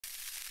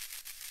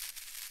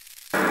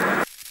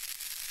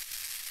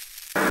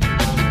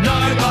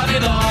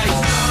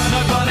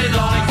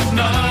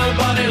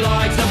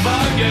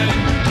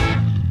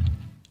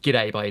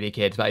G'day, bloody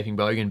dickheads,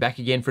 VapingBogan, back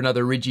again for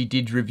another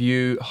Riggy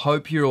review.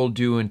 Hope you're all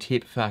doing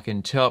tip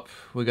fucking top.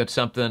 We got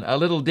something a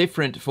little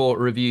different for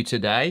review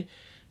today.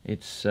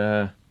 It's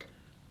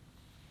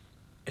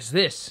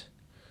this.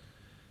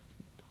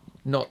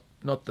 Not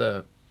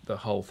the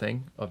whole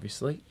thing,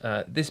 obviously.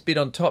 This bit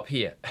on top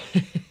here.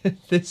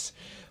 This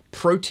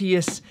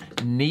Proteus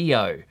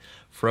Neo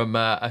from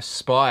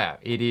Aspire.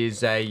 It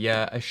is a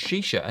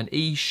shisha, an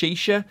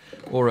e-shisha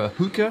or a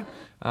hookah.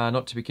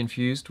 Not to be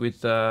confused with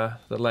the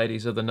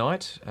ladies of the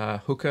night.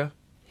 Hookah,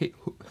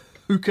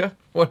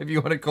 whatever you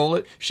want to call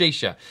it.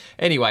 Shisha.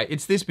 Anyway,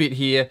 it's this bit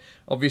here.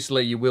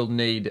 Obviously, you will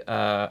need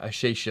a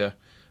shisha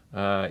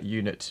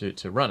unit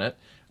to run it.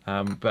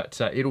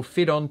 But it'll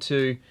fit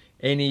onto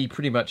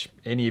pretty much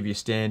any of your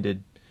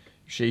standard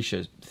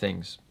shisha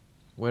things.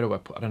 Where do I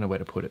put? I don't know where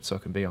to put it so I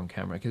can be on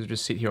camera because it'll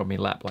just sit here on my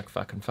lap like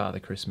fucking Father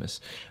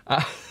Christmas.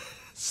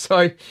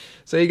 So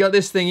you got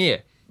this thing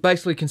here.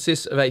 Basically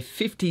consists of a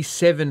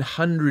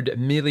 5700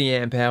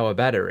 milliamp hour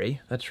battery.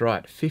 That's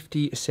right,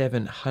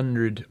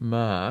 5700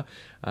 mAh,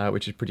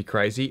 which is pretty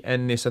crazy.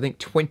 And this, I think,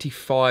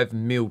 25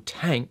 mil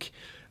tank,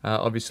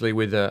 obviously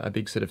with a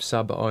big sort of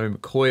sub-ohm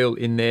coil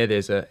in there.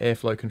 There's an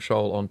airflow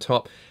control on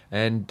top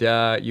and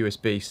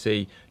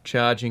USB-C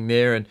charging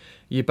there. And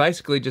you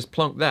basically just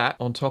plonk that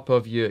on top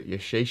of your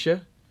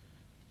shisha.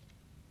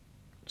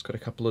 It's got a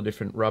couple of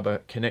different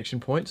rubber connection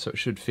points, so it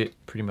should fit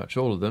pretty much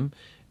all of them.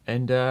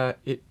 And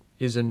it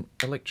is an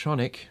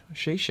electronic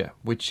shisha,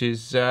 which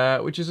is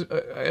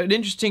an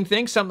interesting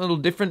thing, something a little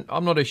different.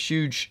 I'm not a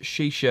huge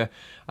shisha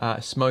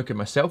smoker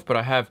myself, but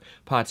I have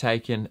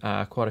partaken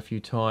quite a few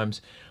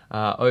times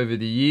over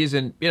the years,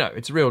 and you know,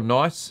 it's real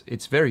nice.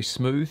 It's very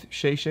smooth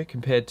shisha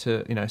compared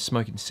to, you know,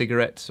 smoking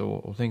cigarettes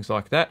or things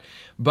like that.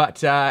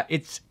 But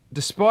it's,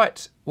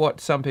 despite what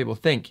some people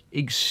think,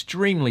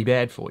 extremely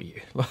bad for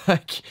you.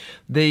 Like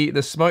the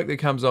smoke that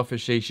comes off a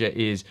shisha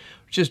is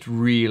just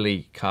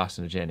really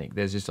carcinogenic.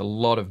 There's just a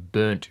lot of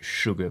burnt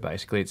sugar,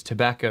 basically. It's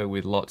tobacco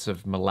with lots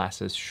of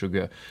molasses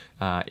sugar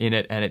in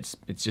it, and it's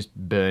just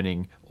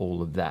burning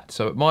all of that.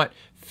 So it might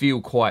feel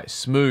quite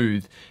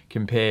smooth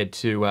compared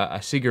to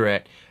a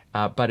cigarette,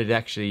 but it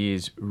actually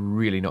is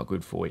really not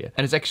good for you.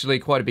 And it's actually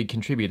quite a big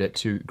contributor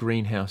to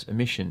greenhouse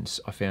emissions,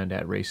 I found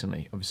out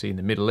recently. Obviously in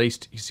the Middle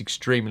East, it's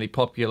extremely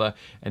popular,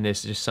 and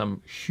there's just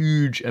some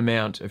huge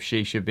amount of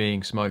shisha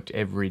being smoked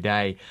every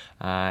day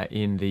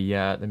in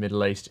the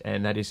Middle East,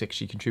 and that is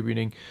actually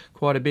contributing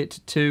quite a bit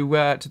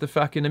to the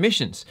fucking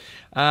emissions,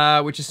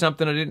 which is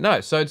something I didn't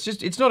know. So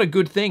it's not a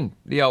good thing,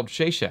 the old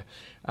shisha.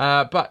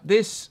 But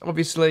this,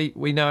 obviously,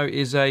 we know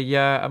is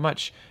a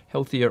much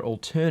healthier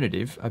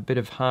alternative, a bit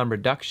of harm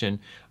reduction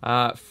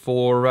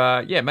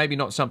for, yeah, maybe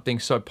not something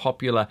so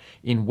popular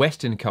in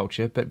Western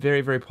culture, but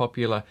very, very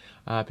popular,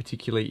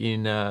 particularly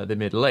in the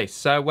Middle East.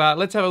 So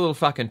let's have a little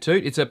fucking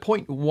toot. It's a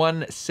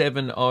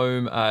 0.17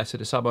 ohm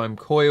sort of sub-ohm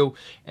coil,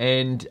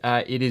 and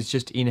it is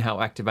just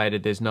in-house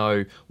activated. There's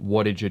no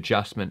wattage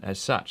adjustment as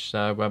such.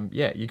 So,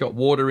 yeah, you got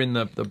water in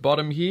the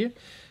bottom here,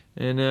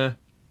 and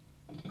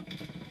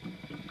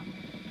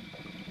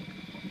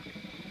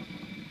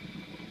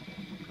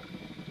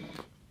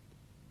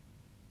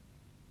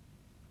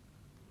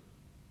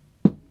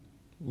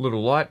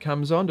little light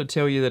comes on to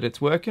tell you that it's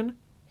working.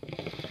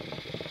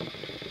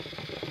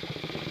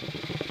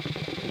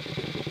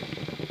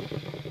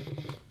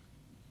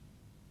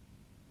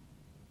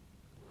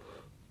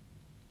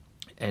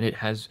 And it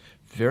has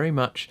very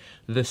much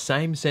the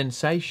same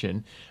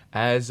sensation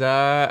as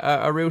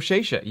a real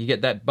shisha. You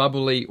get that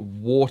bubbly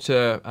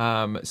water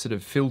sort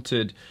of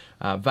filtered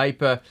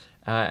vapor,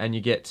 and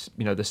you get,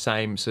 you know, the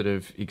same sort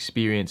of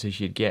experience as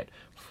you'd get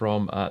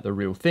from the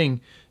real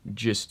thing,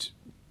 just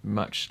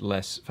much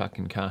less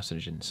fucking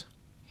carcinogens.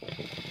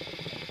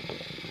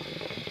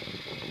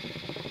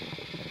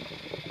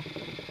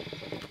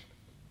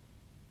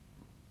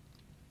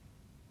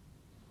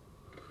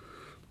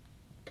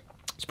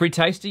 It's pretty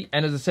tasty,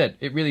 and as I said,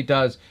 it really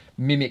does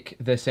mimic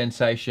the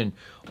sensation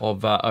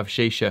of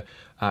shisha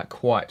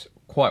quite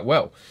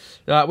well.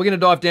 We're going to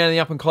dive down in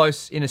the up and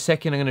close in a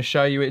second. I'm going to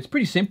show you. It's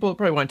pretty simple. It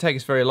probably won't take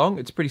us very long.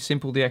 It's pretty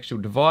simple, the actual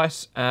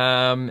device,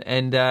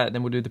 and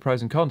then we'll do the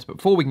pros and cons. But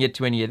before we can get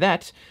to any of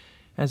that,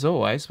 as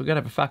always, we're going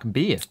to have a fucking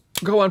beer.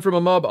 Got one from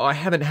a mob I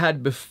haven't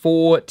had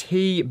before,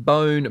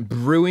 T-Bone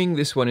Brewing.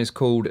 This one is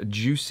called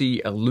Juicy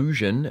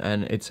Illusion,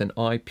 and it's an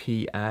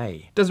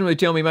IPA. Doesn't really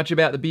tell me much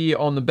about the beer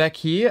on the back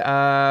here.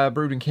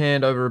 Brewed and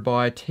canned over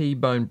by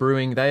T-Bone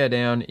Brewing. They are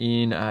down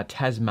in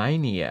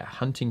Tasmania,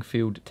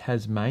 Huntingfield,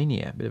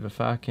 Tasmania. Bit of a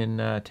fucking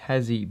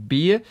Tassie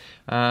beer.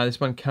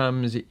 This one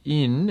comes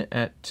in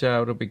at,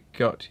 what have we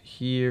got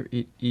here?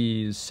 It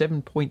is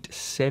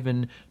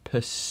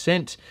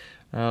 7.7%.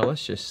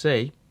 Let's just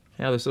see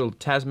how this little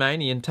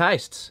Tasmanian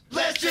tastes.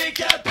 Let's drink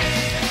a beer.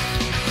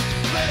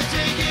 Let's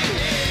drink it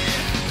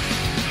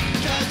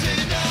here. 'Cause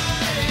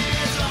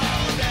tonight is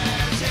all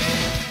that's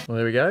here. Well,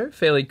 there we go.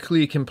 Fairly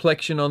clear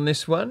complexion on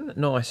this one.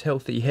 Nice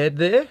healthy head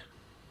there.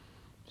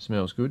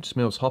 Smells good.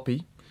 Smells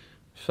hoppy.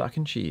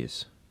 Fucking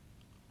cheers.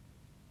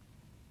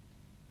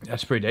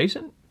 That's pretty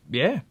decent.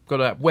 yeah, got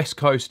a West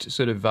Coast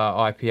sort of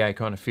IPA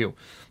kind of feel.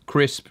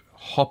 Crisp,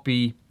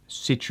 hoppy,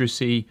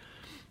 citrusy,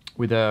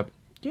 with a,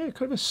 yeah,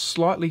 kind of a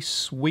slightly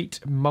sweet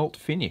malt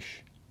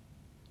finish.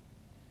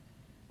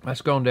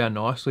 That's gone down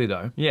nicely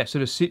though. Yeah,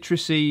 sort of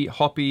citrusy,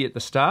 hoppy at the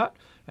start,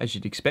 as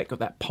you'd expect. Got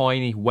that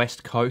piney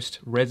West Coast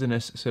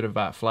resinous sort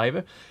of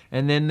flavour.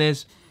 And then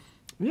there's,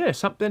 yeah,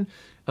 something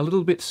a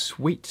little bit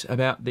sweet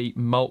about the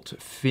malt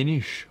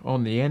finish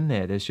on the end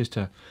there. There's just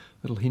a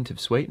little hint of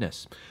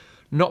sweetness.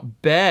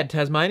 Not bad,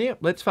 Tasmania.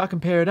 Let's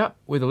fucking pair it up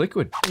with a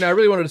liquid. Now, I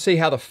really wanted to see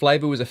how the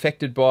flavour was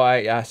affected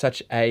by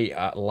such a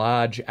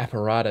large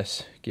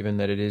apparatus, given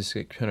that it is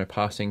kind of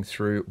passing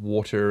through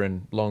water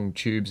and long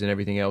tubes and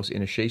everything else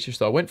in a shisha.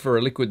 So I went for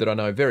a liquid that I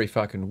know very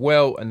fucking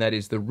well, and that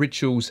is the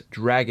Rituals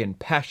Dragon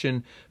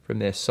Passion from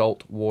their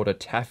saltwater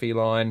taffy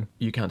line.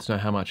 You can't know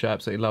how much I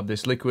absolutely love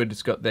this liquid.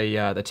 It's got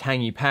the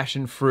tangy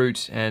passion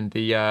fruit and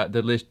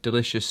the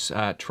delicious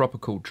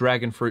tropical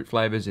dragon fruit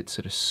flavours. It's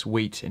sort of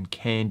sweet and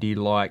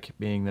candy-like,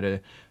 being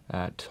that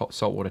a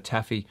saltwater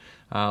taffy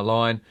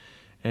line.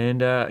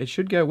 And it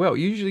should go well. It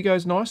usually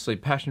goes nicely,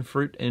 passion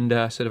fruit and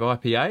sort of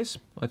IPAs.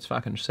 Let's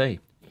fucking see.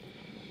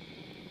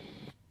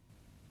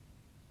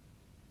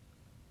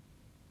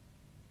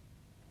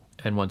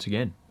 And once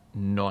again,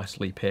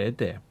 nicely paired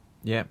there.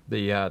 Yeah,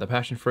 the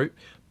passion fruit,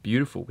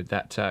 beautiful with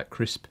that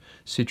crisp,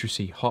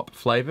 citrusy hop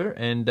flavour.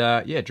 And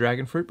yeah,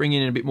 dragon fruit,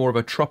 bringing in a bit more of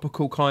a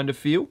tropical kind of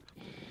feel.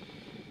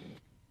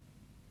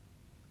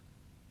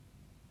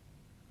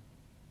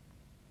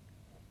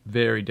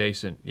 Very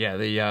decent. Yeah,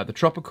 the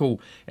tropical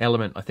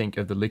element, I think,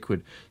 of the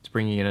liquid, it's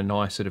bringing in a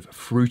nice sort of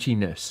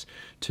fruitiness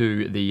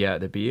to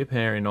the beer,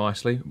 pairing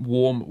nicely.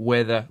 Warm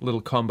weather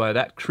little combo,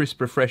 that crisp,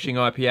 refreshing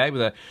IPA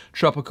with a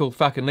tropical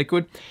fucking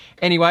liquid.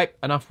 Anyway,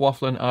 enough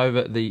waffling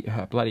over the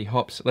bloody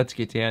hops. Let's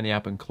get down the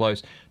up and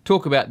close,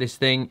 talk about this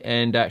thing,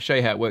 and show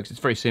you how it works. It's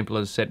very simple,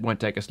 as I said,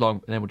 won't take us long,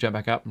 and then we'll jump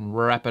back up and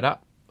wrap it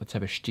up. Let's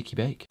have a sticky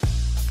bake.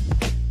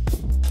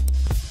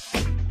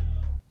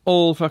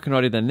 All fucking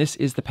righty then. This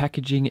is the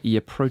packaging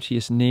your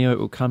Proteus Neo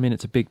will come in.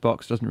 It's a big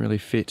box, doesn't really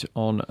fit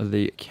on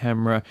the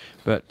camera,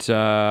 but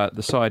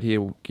the side here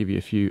will give you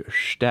a few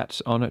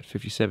stats on it.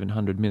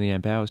 5700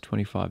 milliamp hours,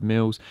 25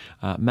 mils,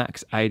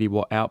 max 80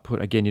 watt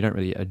output. Again, you don't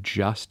really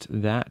adjust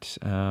that.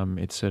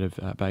 It's sort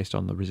of based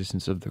on the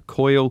resistance of the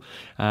coil,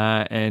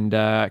 and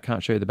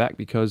can't show you the back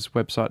because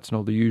websites and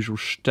all the usual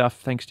stuff,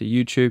 thanks to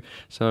YouTube.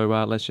 So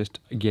let's just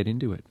get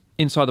into it.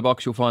 Inside the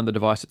box, you'll find the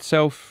device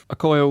itself, a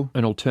coil,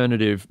 an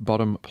alternative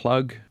bottom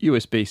plug,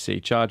 USB-C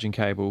charging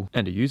cable,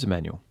 and a user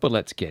manual. But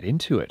let's get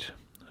into it.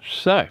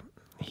 So,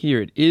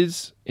 here it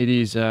is. It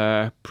is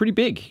pretty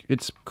big.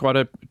 It's quite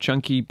a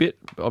chunky bit.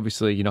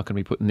 Obviously, you're not going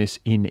to be putting this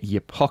in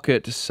your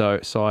pocket, so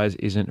size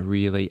isn't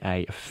really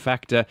a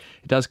factor.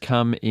 It does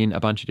come in a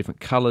bunch of different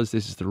colours.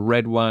 This is the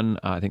red one.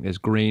 I think there's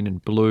green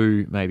and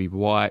blue, maybe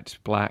white,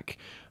 black.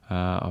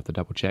 I'll have to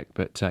double check,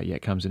 but yeah,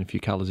 it comes in a few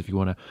colours if you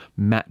want to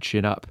match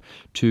it up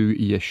to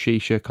your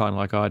shisha, kind of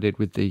like I did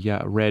with the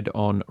red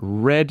on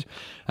red.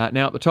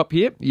 Now at the top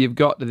here, you've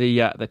got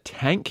the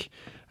tank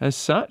as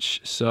such.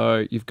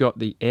 So you've got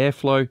the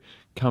airflow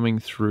coming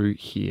through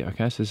here.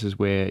 Okay, so this is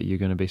where you're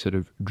going to be sort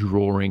of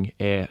drawing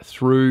air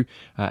through,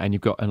 and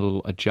you've got a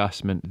little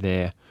adjustment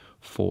there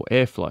for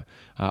airflow.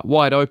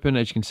 Wide open,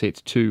 as you can see, it's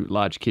two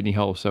large kidney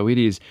holes, so it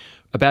is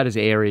about as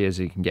airy as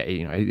you can get.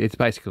 You know, it's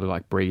basically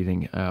like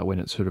breathing when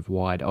it's sort of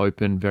wide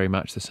open, very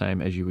much the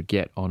same as you would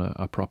get on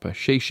a proper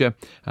shisha,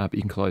 but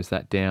you can close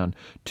that down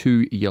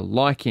to your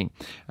liking,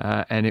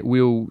 and it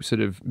will sort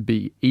of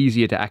be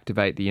easier to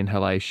activate the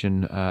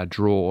inhalation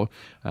draw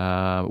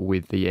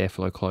with the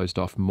airflow closed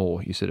off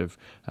more. You sort of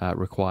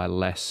require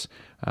less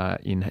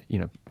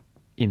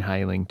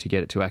inhaling to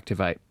get it to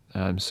activate.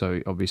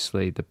 So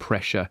obviously the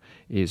pressure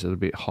is a little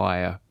bit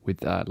higher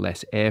with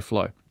less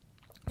airflow.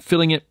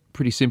 Filling it,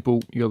 pretty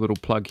simple. Your little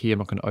plug here, I'm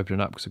not going to open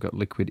it up because I've got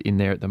liquid in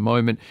there at the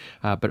moment,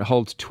 but it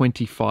holds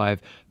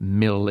 25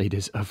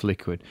 milliliters of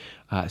liquid.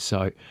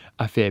 So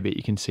a fair bit.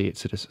 You can see it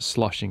sort of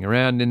sloshing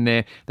around in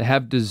there. They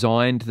have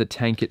designed the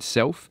tank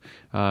itself.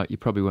 You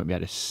probably won't be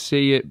able to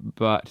see it,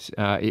 but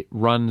it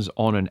runs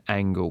on an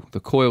angle. The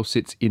coil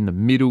sits in the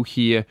middle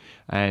here,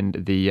 and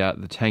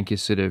the tank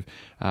is sort of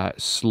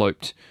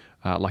sloped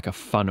like a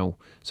funnel,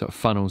 so it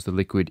funnels the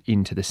liquid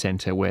into the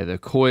center where the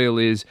coil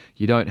is.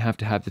 You don't have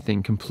to have the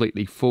thing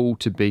completely full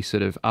to be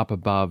sort of up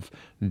above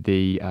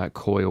the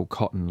coil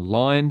cotton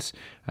lines.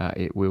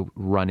 It will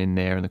run in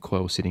there, and the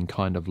coil sitting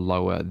kind of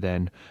lower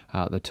than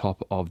the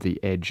top of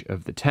the edge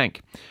of the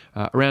tank.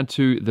 Around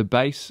to the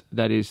base,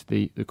 that is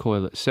the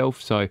coil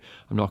itself. So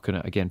I'm not going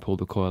to, again, pull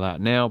the coil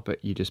out now,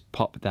 but you just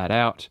pop that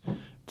out.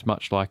 It's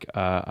much like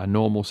a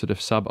normal sort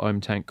of sub-ohm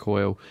tank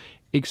coil.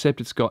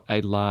 except it's got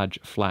a large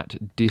flat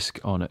disc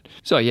on it.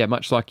 So yeah,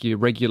 much like your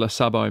regular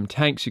sub-ohm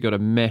tanks, you've got a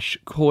mesh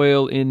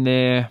coil in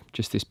there.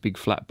 Just this big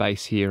flat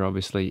base here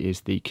obviously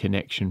is the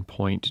connection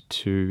point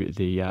to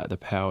the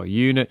power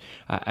unit.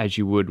 As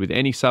you would with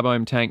any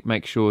sub-ohm tank,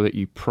 make sure that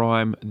you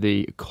prime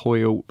the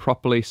coil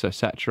properly, so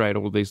saturate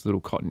all these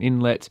little cotton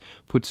inlets,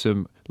 put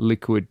some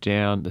liquid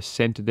down the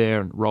center there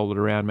and roll it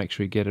around, make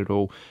sure you get it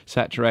all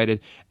saturated,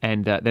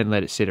 and then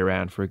let it sit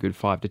around for a good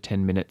 5 to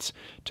 10 minutes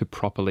to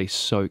properly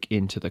soak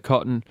into the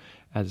cotton.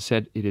 As I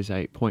said, it is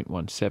a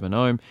 0.17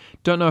 ohm.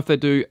 Don't know if they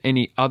do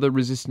any other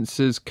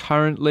resistances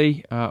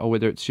currently, or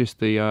whether it's just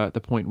the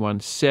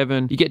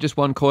 0.17. You get just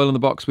one coil in the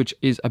box, which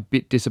is a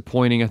bit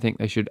disappointing. I think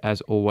they should,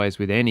 as always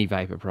with any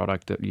vapor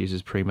product that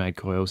uses pre-made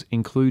coils,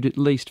 include at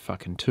least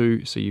fucking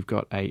 2, so you've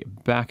got a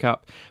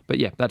backup. But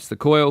yeah, that's the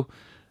coil.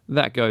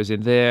 That goes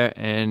in there,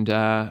 and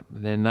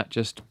then that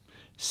just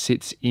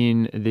sits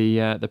in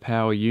the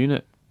power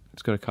unit.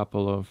 It's got a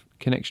couple of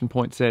connection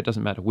points there. It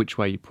doesn't matter which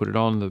way you put it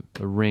on.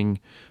 The ring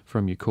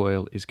from your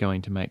coil is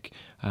going to make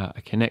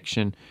a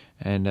connection,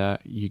 and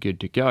you're good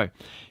to go.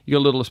 You got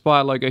a little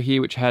Aspire logo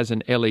here, which has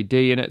an LED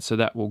in it, so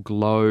that will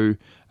glow.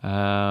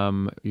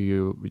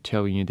 You're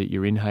telling you that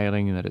you're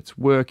inhaling and that it's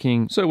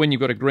working. So when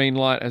you've got a green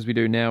light, as we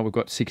do now, we've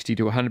got 60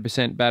 to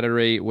 100%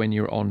 battery. When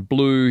you're on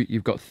blue,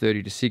 you've got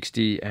 30 to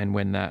 60. And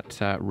when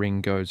that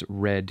ring goes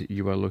red,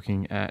 you are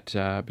looking at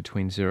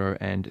between 0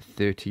 and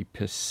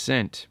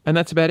 30%. And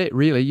that's about it,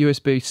 really.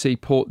 USB-C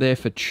port there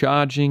for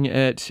charging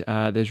it.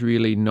 There's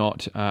really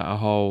not a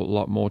whole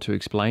lot more to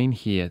explain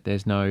here.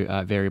 There's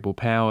no variable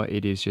power.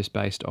 It is just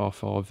based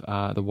off of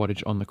the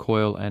wattage on the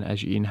coil, and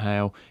as you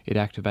inhale, it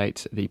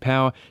activates the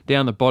power.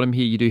 Down the bottom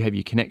here, you do have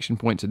your connection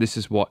point, so this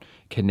is what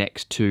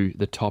connects to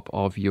the top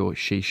of your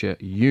shisha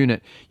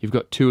unit. You've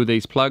got 2 of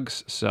these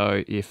plugs,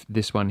 so if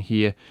this one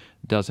here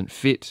doesn't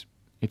fit,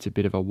 it's a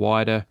bit of a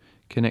wider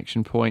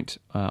connection point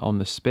on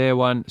the spare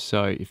one.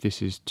 So if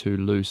this is too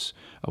loose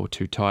or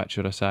too tight,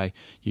 should I say,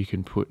 you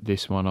can put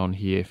this one on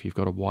here if you've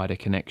got a wider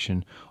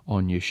connection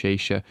on your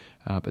shisha.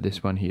 But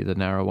this one here, the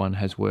narrow one,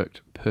 has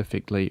worked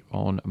perfectly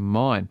on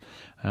mine.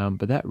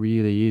 But that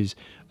really is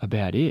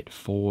about it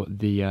for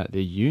the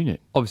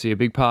unit. Obviously, a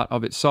big part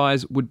of its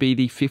size would be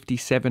the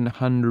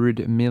 5700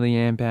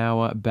 milliamp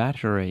hour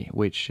battery,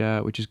 which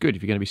is good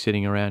if you're going to be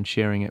sitting around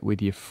sharing it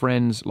with your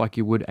friends like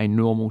you would a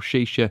normal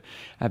shisha.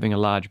 Having a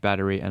large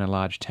battery and a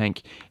large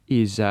tank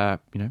is,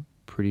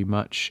 pretty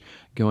much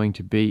going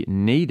to be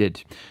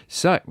needed.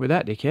 So with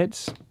that,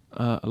 dickheads,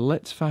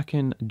 let's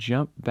fucking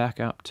jump back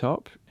up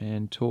top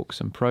and talk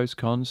some pros,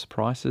 cons,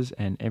 prices,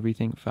 and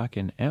everything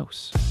fucking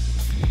else.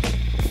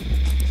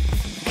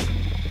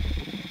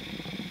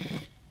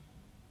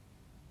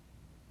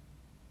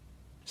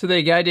 So there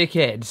you go,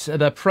 dickheads.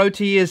 The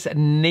Proteus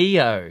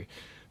Neo.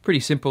 Pretty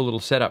simple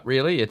little setup,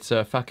 really. It's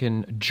a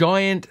fucking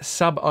giant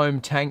sub-ohm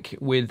tank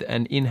with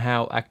an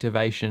inhale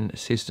activation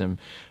system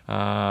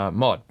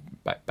mod.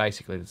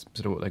 Basically, that's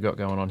sort of what they got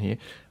going on here.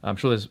 I'm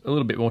sure there's a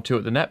little bit more to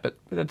it than that, but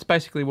that's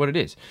basically what it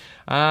is.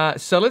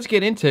 So let's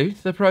get into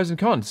the pros and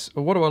cons.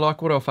 What do I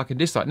like? What do I fucking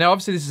dislike? Now,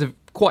 obviously, this is a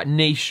quite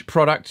niche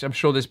product. I'm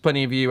sure there's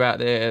plenty of you out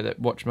there that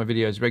watch my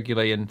videos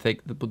regularly and think,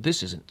 but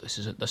this isn't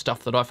the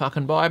stuff that I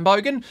fucking buy in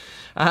Bogan.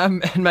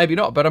 And maybe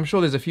not, but I'm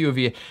sure there's a few of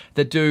you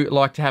that do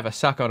like to have a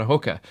suck on a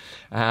hookah.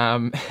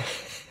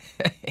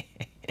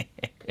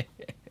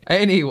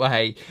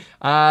 Anyway,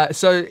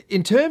 so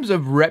in terms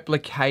of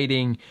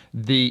replicating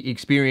the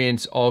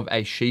experience of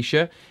a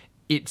shisha,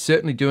 it's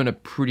certainly doing a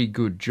pretty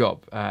good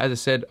job. As I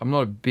said, I'm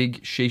not a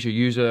big shisha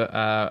user.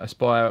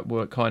 Aspire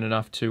were kind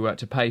enough to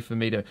pay for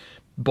me to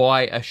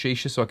buy a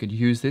shisha so I could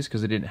use this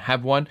because I didn't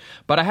have one,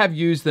 but I have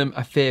used them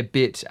a fair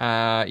bit,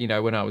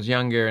 when I was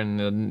younger, and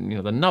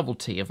the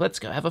novelty of let's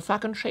go have a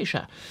fucking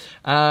shisha.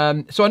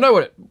 So I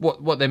know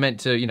what they're meant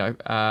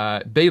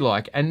to be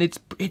like, and it's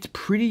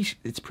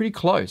pretty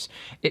close.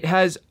 It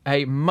has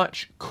a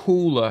much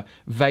cooler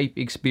vape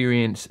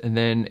experience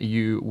than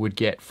you would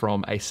get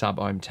from a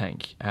sub-ohm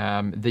tank.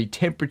 The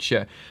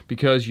temperature,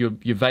 because your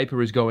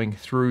vapor is going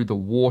through the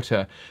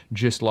water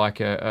just like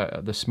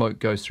the smoke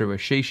goes through a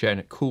shisha, and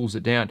it cools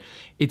it down.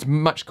 It's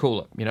much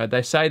cooler.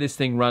 They say this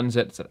thing runs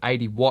at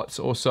 80 watts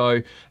or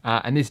so,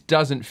 and this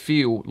doesn't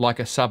feel like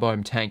a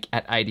sub-ohm tank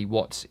at 80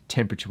 watts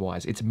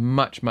temperature-wise. It's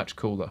much, much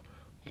cooler.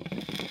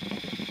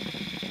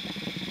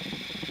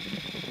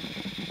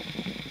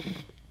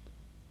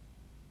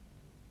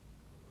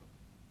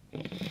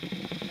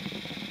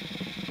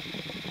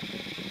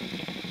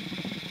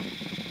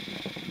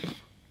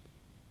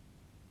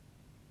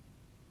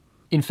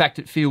 In fact,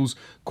 it feels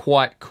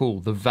quite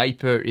cool. The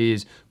vapor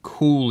is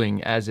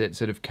cooling as it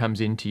sort of comes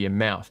into your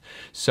mouth.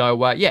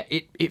 So yeah,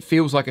 it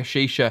feels like a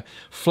shisha.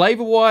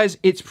 Flavor-wise,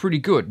 it's pretty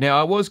good.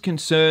 Now, I was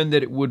concerned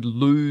that it would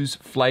lose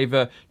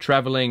flavor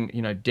traveling,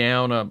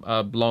 down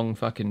a long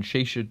fucking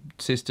shisha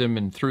system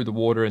and through the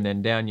water and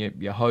then down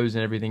your hose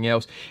and everything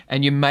else.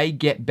 And you may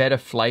get better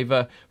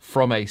flavor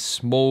from a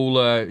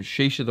smaller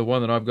shisha. The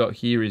one that I've got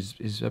here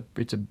it's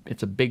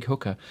a big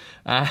hookah.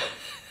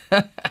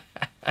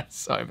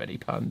 So many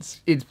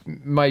puns. It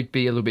might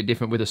be a little bit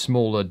different with a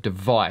smaller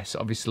device.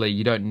 Obviously,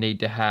 you don't need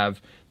to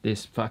have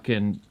this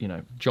fucking, you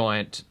know,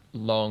 giant,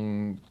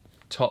 long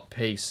top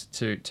piece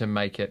to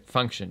make it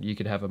function. You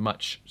could have a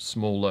much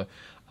smaller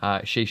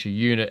shisha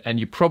unit, and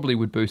you probably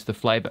would boost the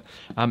flavor.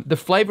 The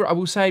flavor, I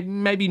will say,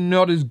 maybe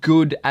not as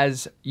good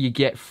as you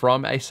get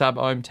from a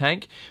sub-ohm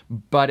tank,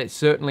 but it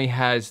certainly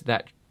has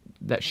that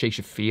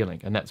shisha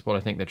feeling, and that's what I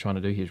think they're trying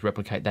to do here, is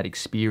replicate that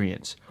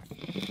experience.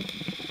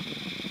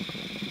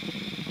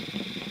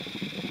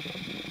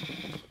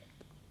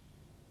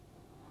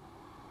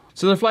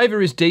 So the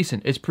flavor is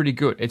decent. It's pretty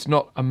good. It's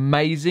not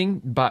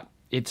amazing, but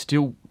it's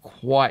still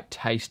quite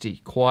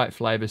tasty, quite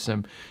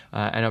flavoursome,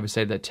 and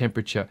obviously the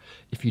temperature,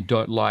 if you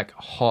don't like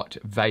hot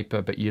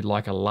vapour but you'd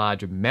like a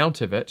large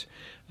amount of it,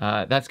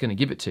 that's going to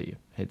give it to you.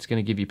 It's going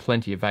to give you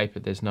plenty of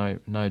vapour. There's no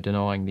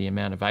denying the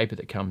amount of vapour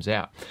that comes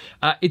out.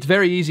 It's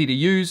very easy to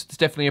use. It's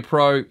definitely a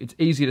pro. It's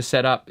easy to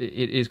set up.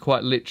 It is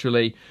quite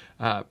literally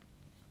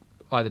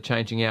either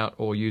changing out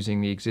or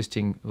using the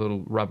existing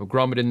little rubber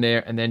grommet in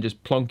there and then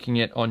just plonking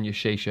it on your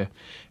shisha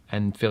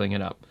and filling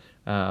it up.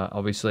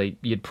 Obviously,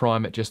 you'd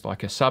prime it just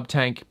like a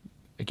sub-tank.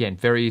 Again,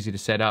 very easy to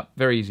set up,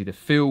 very easy to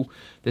fill.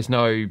 There's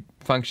no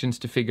functions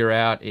to figure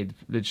out. It's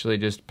literally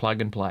just plug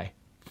and play.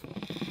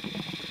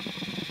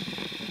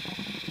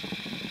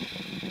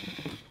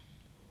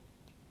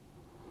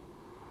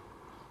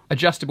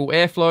 Adjustable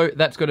airflow,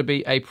 that's got to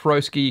be a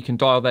Pro-ski. You can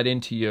dial that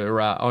into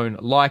your own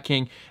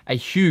liking. A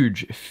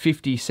huge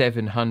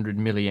 5700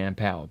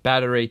 milliamp hour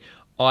battery.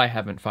 I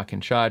haven't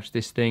fucking charged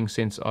this thing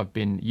since I've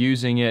been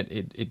using it.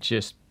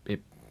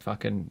 It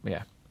fucking,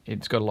 yeah,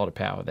 it's got a lot of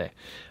power there.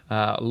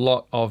 A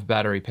lot of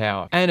battery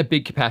power. And a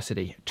big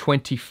capacity,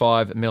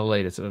 25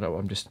 milliliters. I don't know,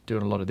 I'm just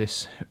doing a lot of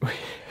this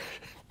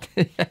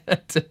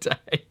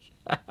today.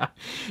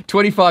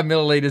 25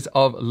 milliliters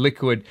of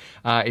liquid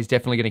is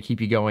definitely going to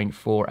keep you going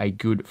for a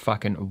good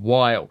fucking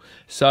while.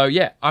 So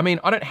yeah, I mean,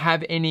 I don't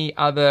have any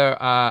other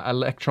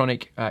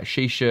electronic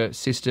shisha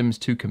systems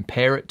to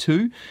compare it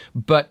to,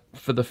 but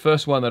for the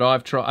first one that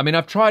I've tried, I mean,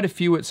 I've tried a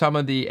few at some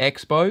of the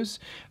expos,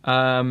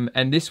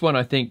 and this one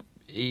I think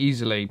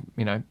easily,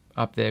 you know,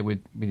 up there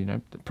with you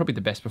know, probably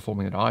the best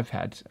performing that I've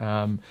had.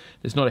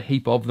 There's not a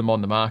heap of them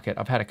on the market.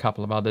 I've had a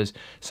couple of others,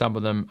 some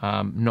of them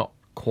not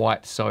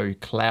quite so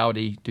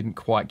cloudy, didn't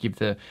quite give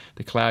the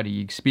cloudy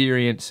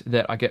experience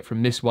that I get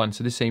from this one.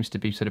 So this seems to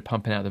be sort of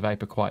pumping out the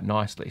vapor quite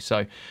nicely.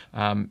 So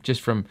just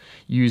from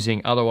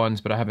using other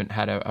ones, but I haven't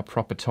had a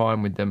proper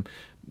time with them,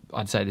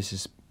 I'd say this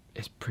is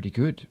pretty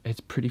good. It's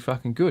pretty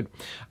fucking good.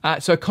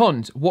 So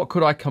cons, what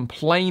could I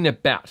complain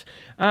about?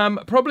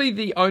 Probably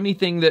the only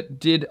thing that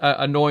did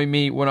annoy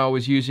me when I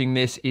was using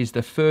this is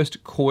the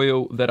first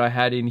coil that I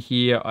had in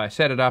here. I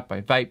set it up,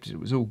 I vaped, it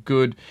was all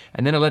good,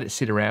 and then I let it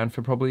sit around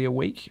for probably a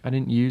week. I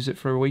didn't use it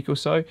for a week or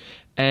so,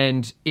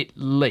 and it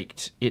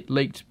leaked. It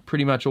leaked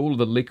pretty much all of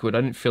the liquid.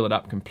 I didn't fill it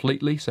up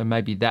completely, so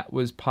maybe that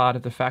was part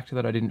of the factor,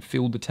 that I didn't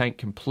fill the tank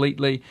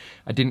completely.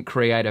 I didn't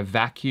create a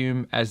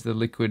vacuum as the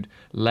liquid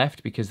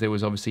left because there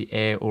was obviously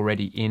air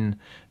already in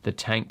the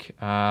tank.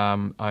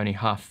 I only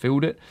half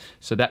filled it,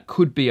 so that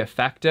could be a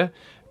factor.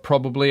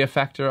 Probably a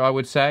factor, I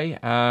would say,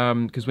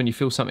 because when you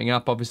fill something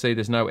up, obviously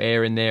there's no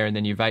air in there, and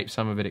then you vape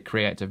some of it, it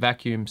creates a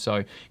vacuum,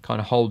 so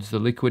kind of holds the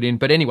liquid in.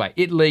 But anyway,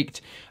 it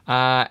leaked,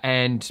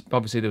 and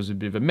obviously there was a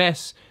bit of a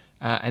mess,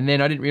 and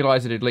then I didn't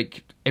realise that it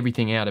leaked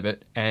everything out of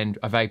it, and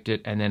I vaped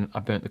it, and then I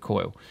burnt the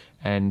coil.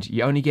 And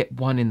you only get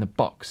one in the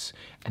box,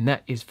 and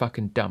that is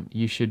fucking dumb.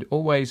 You should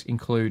always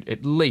include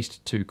at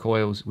least 2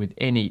 coils with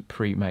any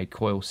pre-made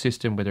coil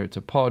system, whether it's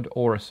a pod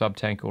or a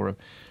sub-tank or a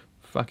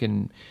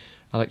fucking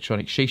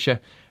electronic shisha.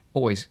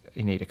 Always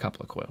you need a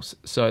couple of coils.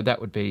 So that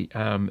would be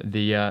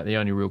the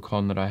only real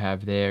con that I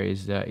have there,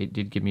 is it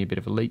did give me a bit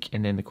of a leak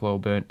and then the coil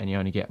burnt and you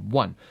only get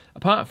one.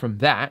 Apart from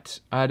that,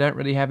 I don't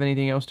really have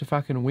anything else to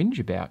fucking whinge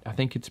about. I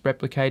think it's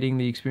replicating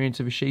the experience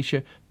of a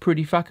shisha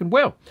pretty fucking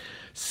well.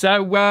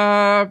 So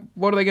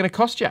what are they going to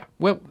cost you?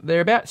 Well,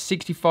 they're about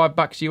 65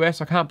 bucks US.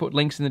 I can't put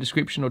links in the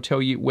description or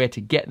tell you where to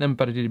get them,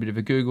 but I did a bit of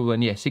a Google,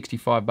 and yeah,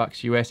 65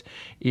 bucks US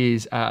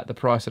is the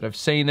price that I've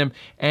seen them.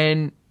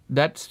 And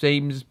that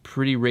seems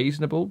pretty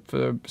reasonable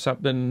for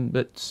something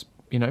that's,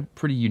 you know,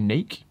 pretty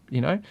unique,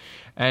 you know.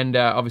 And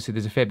obviously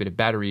there's a fair bit of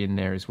battery in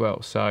there as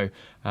well, so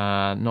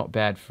not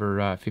bad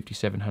for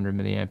 5700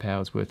 milliamp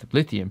hours worth of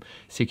lithium.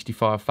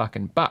 65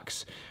 fucking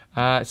bucks.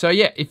 So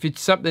yeah, if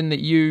it's something that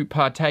you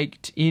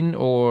partake in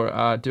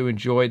or do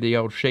enjoy the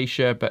old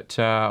shisha, but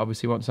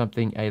obviously want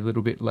something a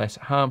little bit less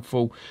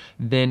harmful,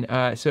 then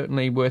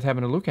certainly worth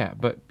having a look at.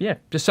 But yeah,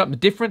 just something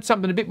different,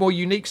 something a bit more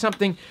unique,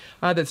 something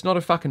that's not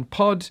a fucking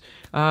pod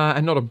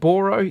and not a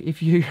Boro,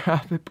 if you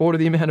are bored of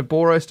the amount of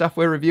Boro stuff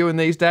we're reviewing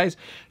these days.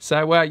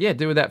 So yeah,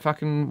 do with that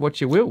fucking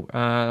what you will.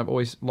 I've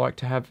always liked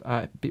to have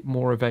a bit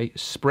more of a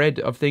spread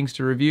of things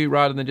to review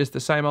rather than just the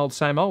same old,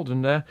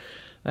 and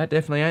That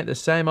definitely ain't the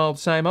same old,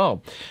 same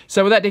old.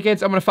 So with that,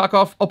 dickheads, I'm going to fuck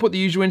off. I'll put the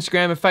usual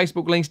Instagram and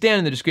Facebook links down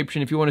in the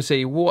description if you want to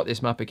see what this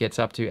Muppet gets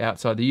up to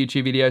outside the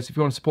YouTube videos. If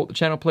you want to support the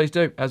channel, please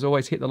do. As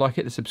always, hit the like,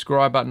 hit the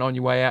subscribe button on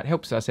your way out.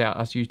 Helps us out,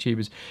 us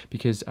YouTubers,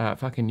 because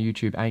fucking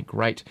YouTube ain't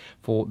great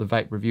for the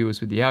vape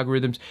reviewers with the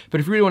algorithms. But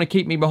if you really want to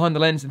keep me behind the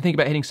lens, then think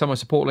about hitting some of my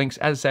support links.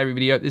 As I say every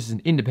video, this is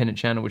an independent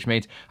channel, which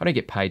means I don't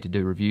get paid to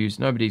do reviews.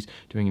 Nobody's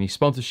doing any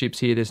sponsorships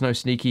here. There's no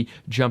sneaky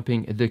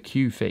jumping the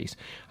queue fees.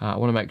 I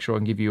want to make sure I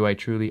can give you a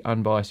truly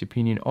unbiased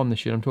opinion on the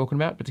shit I'm talking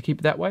about, but to keep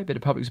it that way, better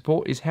public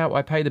support is how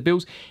I pay the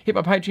bills. Hit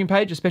my Patreon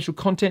page, a special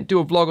content, do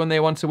a vlog on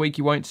there once a week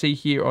you won't see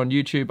here on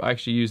YouTube. I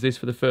actually use this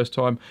for the first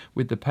time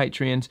with the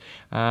Patreons,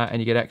 and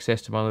you get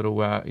access to my little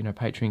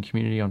Patreon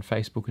community on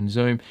Facebook and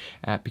Zoom,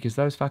 because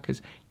those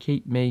fuckers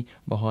keep me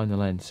behind the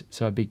lens.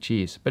 So a big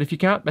cheers. But if you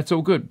can't, that's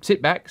all good.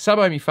 Sit back, sub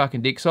your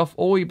fucking dicks off,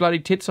 or your bloody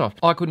tits off.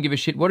 I couldn't give a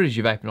shit what it is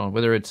you're vaping on,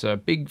 whether it's a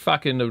big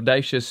fucking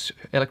audacious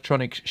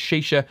electronic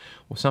shisha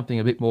or something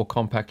a bit more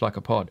compact like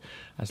a pod.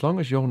 As long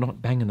as you're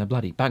not banging the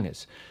bloody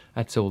bungers,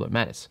 that's all that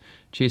matters.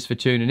 Cheers for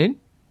tuning in.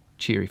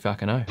 Cheery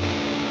fucking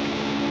oh.